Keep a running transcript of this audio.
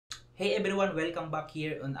Hey everyone, welcome back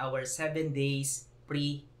here on our 7 days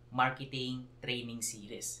pre-marketing training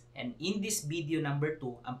series. And in this video number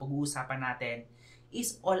 2, ang pag-uusapan natin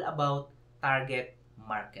is all about target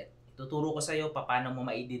market. Ituturo ko sa iyo paano mo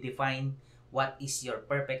ma-define what is your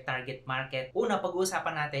perfect target market. Una,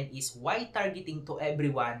 pag-uusapan natin is why targeting to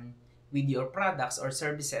everyone with your products or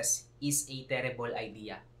services is a terrible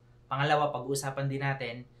idea. Pangalawa, pag-uusapan din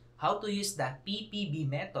natin how to use the PPB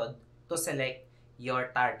method to select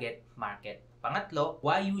your target market. Pangatlo,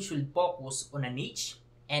 why you should focus on a niche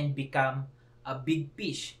and become a big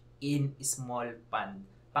fish in a small pond.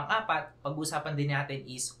 Pang-apat, pag-usapan din natin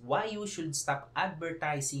is why you should stop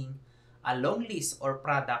advertising a long list or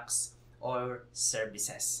products or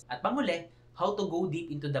services. At panghuli, how to go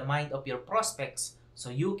deep into the mind of your prospects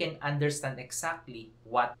so you can understand exactly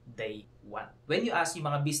what they want. When you ask yung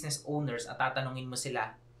mga business owners at tatanungin mo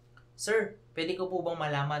sila, Sir, pwede ko po bang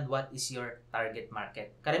malaman what is your target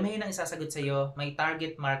market? Karamihan ang isasagot sa iyo, my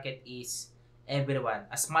target market is everyone.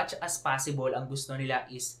 As much as possible, ang gusto nila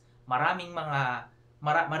is maraming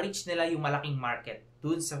ma-reach nila yung malaking market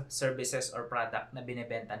dun sa services or product na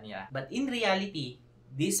binebenta nila. But in reality,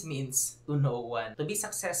 this means to no one. To be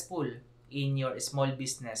successful in your small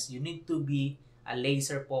business, you need to be a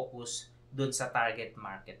laser focus dun sa target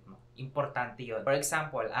market mo. Importante yon. For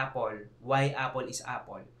example, Apple. Why Apple is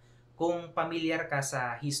Apple? Kung familiar ka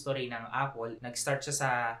sa history ng Apple, nag-start siya sa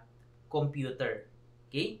computer.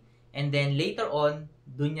 Okay? And then later on,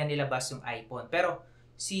 dun niya nilabas yung iPhone. Pero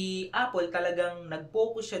si Apple talagang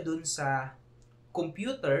nag-focus siya dun sa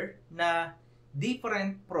computer na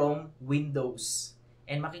different from Windows.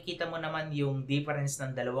 And makikita mo naman yung difference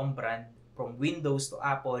ng dalawang brand from Windows to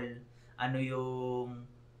Apple. Ano yung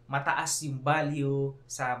mataas yung value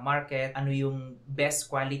sa market, ano yung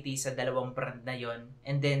best quality sa dalawang brand na yon.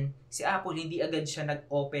 And then, si Apple, hindi agad siya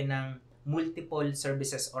nag-open ng multiple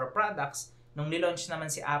services or products. Nung nilaunch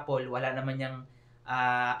naman si Apple, wala naman niyang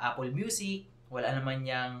Apple Music, wala naman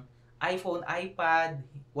niyang iPhone, iPad,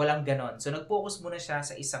 walang ganon. So, nag-focus muna siya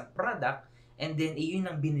sa isang product and then,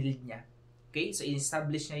 iyon ang binild niya. Okay? So,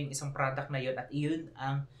 in-establish niya yung isang product na yon at iyon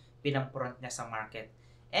ang pinampront niya sa market.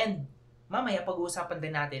 And, mamaya pag-uusapan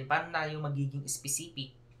din natin paano tayo magiging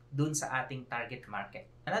specific dun sa ating target market.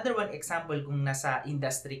 Another one example kung nasa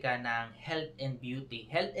industry ka ng health and beauty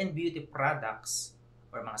products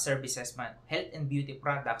or mga services man, health and beauty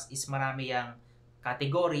products is marami yang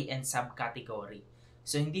category and subcategory.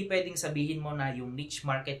 So hindi pwedeng sabihin mo na yung niche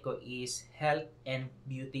market ko is health and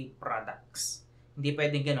beauty products. Hindi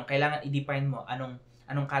pwedeng ganun. Kailangan i-define mo anong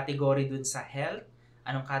category dun sa health,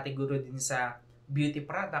 anong category dun sa beauty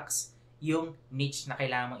products, yung niche na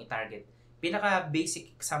kailangan mong i-target.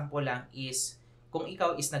 Pinaka-basic example lang is, kung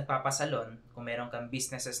ikaw is nagpapasalon, kung meron kang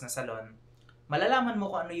businesses na salon, malalaman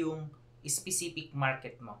mo kung ano yung specific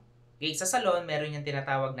market mo. Okay, sa salon, meron yung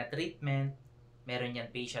tinatawag na treatment, meron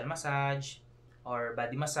yung facial massage, or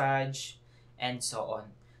body massage, and so on.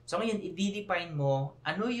 So ngayon, i-define mo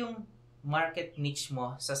ano yung market niche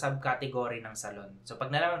mo sa subcategory ng salon. So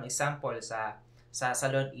pag nalaman, example, sa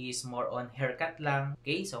salon is more on haircut lang.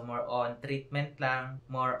 Okay? So, more on treatment lang.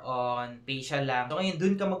 More on facial lang. So, ngayon,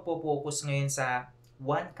 dun ka magpo-focus ngayon sa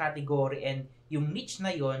one category and yung niche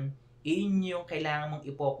na yon, yun yung kailangan mong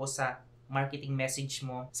i-focus sa marketing message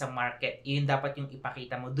mo sa market. Yun dapat yung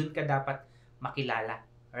ipakita mo. Dun ka dapat makilala.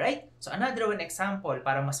 Alright? So, another one example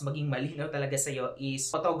para mas maging malinaw talaga sa'yo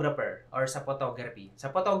is photographer or sa photography.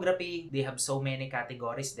 Sa photography, they have so many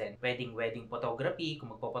categories din. Pwedeng wedding photography,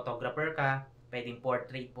 kung magpo-photographer ka, pwedeng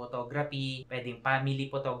portrait photography, pwedeng family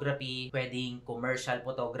photography, pwedeng commercial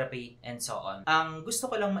photography, and so on. Ang gusto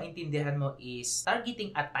ko lang maintindihan mo is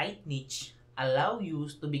targeting a tight niche allow you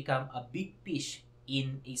to become a big fish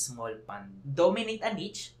in a small pond. Dominate a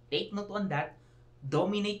niche, take note on that,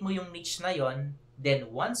 dominate mo yung niche na yon, then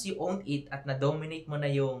once you own it at na-dominate mo na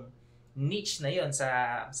yung niche na yon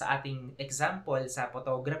sa ating example sa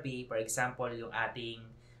photography, for example, yung ating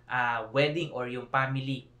wedding or yung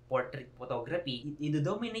family portrait photography,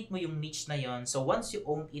 i-dominate mo yung niche na yon. So once you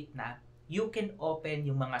own it na, you can open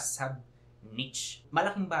yung mga sub-niche.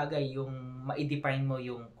 Malaking bagay yung ma-define mo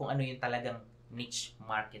yung kung ano yung talagang niche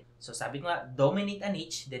market. So sabi ko nga, dominate a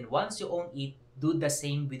niche, then once you own it, do the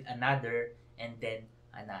same with another and then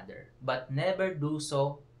another. But never do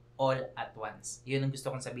so all at once. Yun ang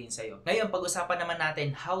gusto kong sabihin sa'yo. Ngayon, pag-usapan naman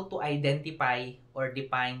natin how to identify or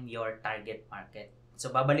define your target market. So,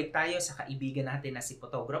 babalik tayo sa kaibigan natin na si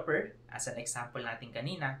photographer, as an example natin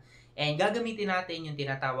kanina. And gagamitin natin yung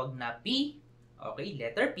tinatawag na P, okay,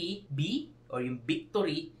 letter P, B, or yung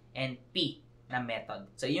victory, and P na method.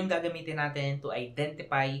 So, yung gagamitin natin to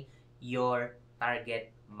identify your target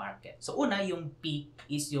market. So una, yung P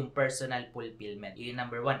is yung personal fulfillment. Yung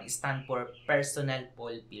number 1, stand for personal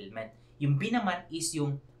fulfillment. Yung B naman is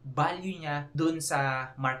yung value niya dun sa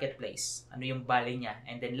marketplace. Ano yung value niya.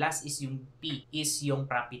 And then last is yung P is yung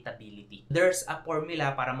profitability. There's a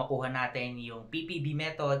formula para makuha natin yung PPB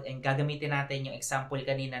method, and gagamitin natin yung example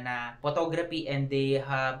kanina na photography, and they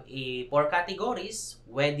have 4 categories: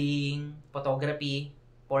 wedding photography,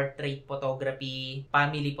 portrait photography,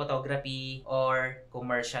 family photography, or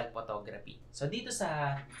commercial photography. So dito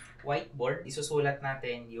sa whiteboard, isusulat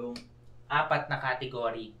natin yung 4 na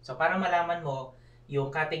category. So para malaman mo yung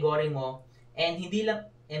category mo, and hindi lang,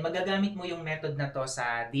 and magagamit mo yung method na to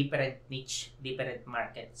sa different niche, different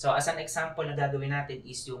market. So as an example na gagawin natin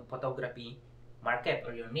is yung photography market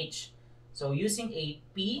or yung niche. So using a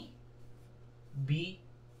P, B,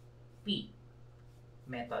 P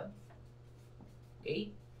method.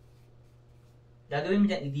 Okay? Gagawin mo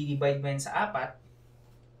dyan, i-divide mo yan sa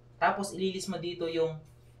 4. Tapos ililis mo dito yung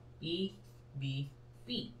E, B,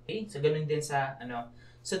 P. Okay? So ganun din sa ano.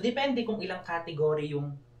 So depende kung ilang category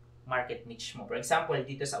yung market niche mo. For example,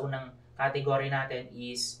 dito sa unang category natin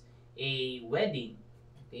is a wedding.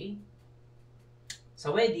 Okay?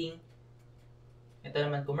 Sa wedding, ito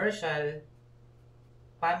naman commercial,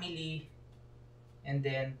 family, and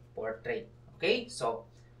then portrait. Okay? So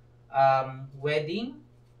wedding,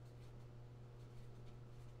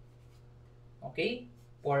 okay,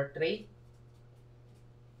 portrait,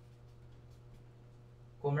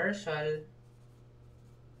 commercial,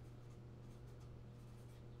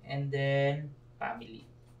 and then family.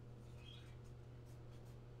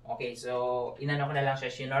 Okay, so inano ko na lang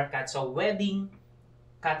siya, shortcut. So wedding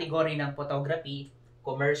category ng photography,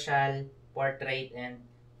 commercial, portrait, and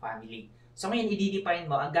family. So ngayon,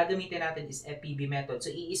 i-define mo, ang gagamitin natin is FPB method.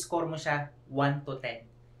 So i-score mo siya 1 to 10.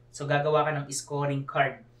 So gagawa ka ng scoring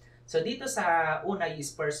card. So dito sa una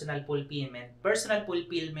is personal fulfillment. Personal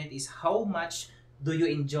fulfillment is how much do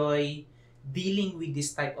you enjoy dealing with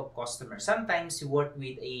this type of customer. Sometimes you work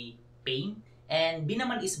with a pain, and B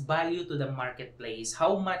naman is value to the marketplace.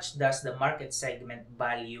 How much does the market segment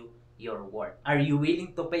value your worth? Are you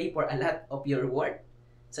willing to pay for a lot of your worth?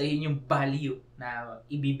 So yun yung value na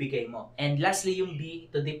ibibigay mo. And lastly, yung B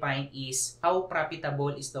to define is how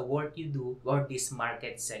profitable is the work you do or this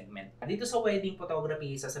market segment. Dito sa wedding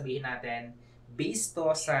photography, sasabihin natin, based to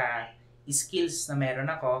sa skills na meron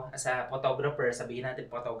ako as a photographer, sabihin natin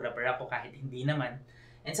photographer ako kahit hindi naman.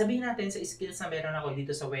 And sabihin natin sa skills na meron ako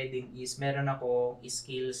dito sa wedding is meron ako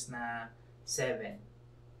skills na 7.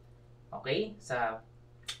 Okay? Sa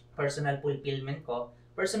personal fulfillment ko.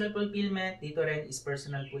 Personal fulfillment, dito rin is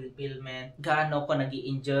personal fulfillment. Gaano ko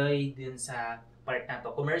nag-i-enjoy dun sa part na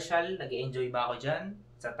to. Commercial, nag-i-enjoy ba ako dyan?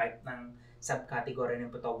 Sa type ng subcategory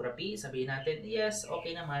ng photography, sabihin natin, yes,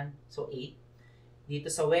 okay naman. So, 8.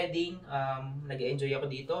 Dito sa wedding, nag-enjoy ako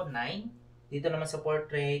dito, 9. Dito naman sa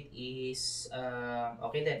portrait is,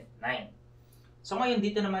 okay din, 9. So ngayon,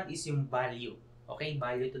 dito naman is yung value. Okay,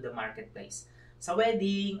 value to the marketplace. Sa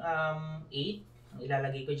wedding, 8. Ang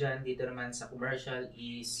ilalagay ko dyan, dito naman sa commercial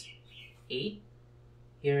is 8.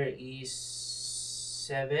 Here is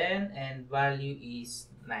 7 and value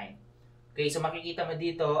is 9. Okay, so makikita mo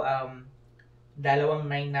dito, dalawang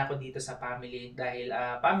 9 na ako dito sa family dahil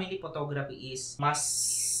family photography is mas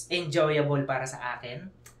enjoyable para sa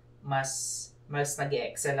akin. Mas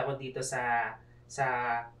nag-excel ako dito sa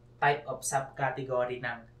type of subcategory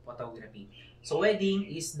ng photography. So wedding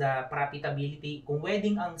is the profitability. Kung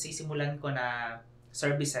wedding ang sisimulan ko na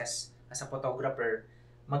services as a photographer,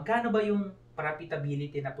 magkano ba yung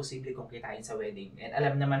profitability na posible kong kitain sa wedding? And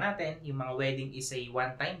alam naman natin, yung mga wedding is a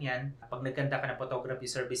one time yan. Pag nagkanta ka na photography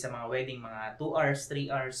service sa mga wedding, mga 2 hours,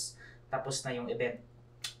 3 hours, tapos na yung event.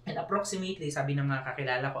 And approximately, sabi ng mga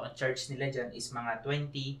kakilala ko, ang charge nila dyan is mga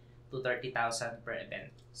 20 to 30,000 per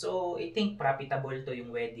event. So, I think profitable to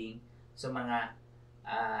yung wedding. So, mga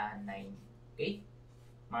 9. Okay?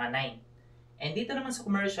 Mga 9. And dito naman sa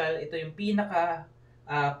commercial, ito yung pinaka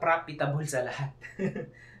profitable sa lahat.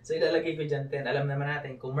 So, ilalagay ko dyan 10. Alam naman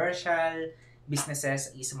natin, commercial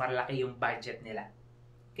businesses is malaki yung budget nila.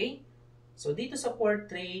 Okay? So, dito sa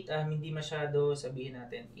portrait, hindi masyado, sabihin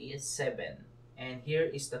natin, is 7. And here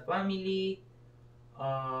is the family. 8.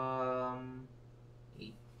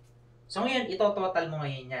 So, ngayon, ito-total mo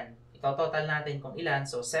ngayon yan. Ito-total natin kung ilan.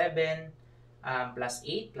 So, 7 plus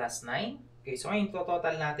 8 plus 9. Okay, so ngayon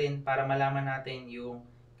ito-total natin para malaman natin yung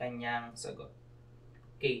kanyang sagot.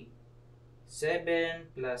 Okay, 7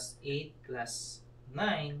 plus 8 plus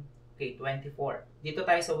 9. Okay, 24. Dito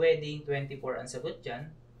tayo sa wedding, 24 ang sagot dyan.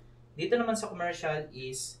 Dito naman sa commercial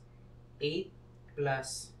is 8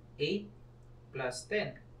 plus 8 plus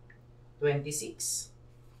 10. 26.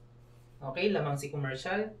 Okay, lamang si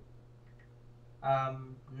commercial.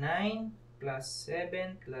 9 plus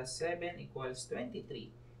 7 plus 7 equals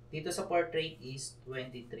 23. Dito sa portrait is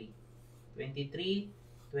 23. 23,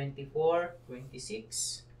 24,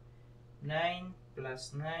 26. 9 plus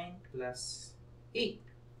 9 plus 8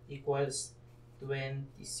 equals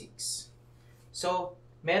 26. So,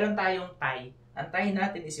 meron tayong tie. Ang tie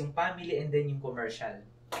natin is yung family and then yung commercial.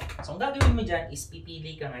 So, ang gagawin mo dyan is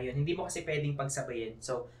pipili ka ngayon. Hindi mo kasi pwedeng pagsabayin.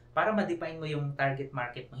 So, para ma-define mo yung target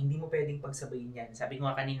market mo, hindi mo pwedeng pagsabayin yan. Sabi ko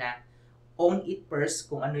nga kanina, own it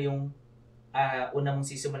first kung ano yung una mong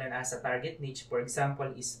sisimulan as a target niche. For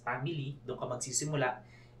example, is family. Doon ka magsisimula.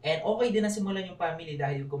 And okay din na simulan yung family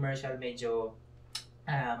dahil yung commercial medyo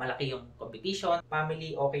malaki yung competition.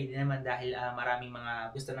 Family, okay din naman dahil maraming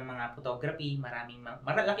mga gusto ng mga photography, malaki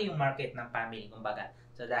yung market ng family, kumbaga.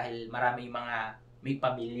 So, dahil marami yung mga may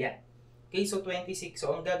pamilya. Okay, so 26.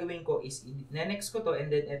 So, ang gagawin ko is, next ko to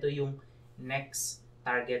and then ito yung next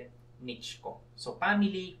target niche ko. So,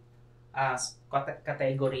 family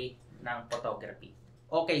category ng photography.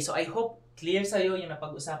 Okay, so I hope clear sa'yo yung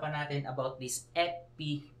napag-usapan natin about this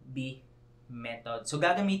FPB method. So,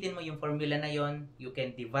 gagamitin mo yung formula na yon. You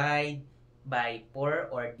can divide by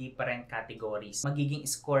 4 or different categories. Magiging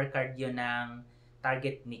scorecard yun ng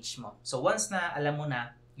target niche mo. So, once na alam mo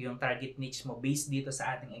na yung target niche mo based dito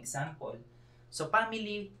sa ating example, so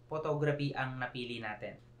family photography ang napili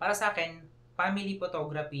natin. Para sa akin, family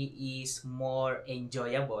photography is more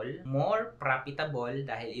enjoyable, more profitable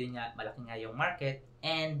dahil yun nga, malaki nga yung market,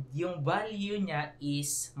 and yung value niya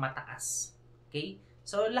is mataas. Okay?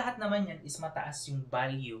 So, lahat naman yan is mataas yung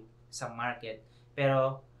value sa market.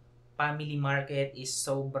 Pero, family market is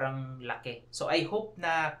sobrang laki. So, I hope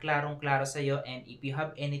na klarong-klaro sa'yo, and if you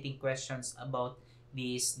have anything questions about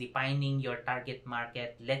this defining your target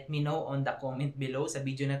market, let me know on the comment below. Sa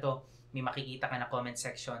video na to, may makikita ka na comment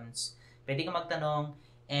sections. Pwede ka magtanong,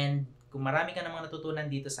 and kung marami ka namang natutunan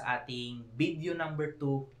dito sa ating video number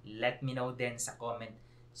 2, let me know din sa comment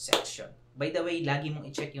section. By the way, lagi mong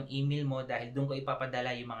i-check yung email mo dahil doon ko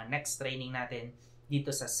ipapadala yung mga next training natin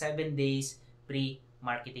dito sa 7 days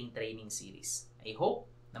pre-marketing training series. I hope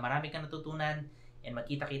na marami kang natutunan and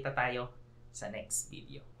magkita-kita tayo sa next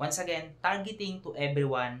video. Once again, targeting to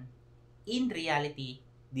everyone. In reality,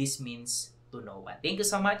 this means to no one. Thank you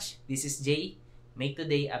so much. This is Jay. Make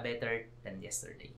today a better than yesterday.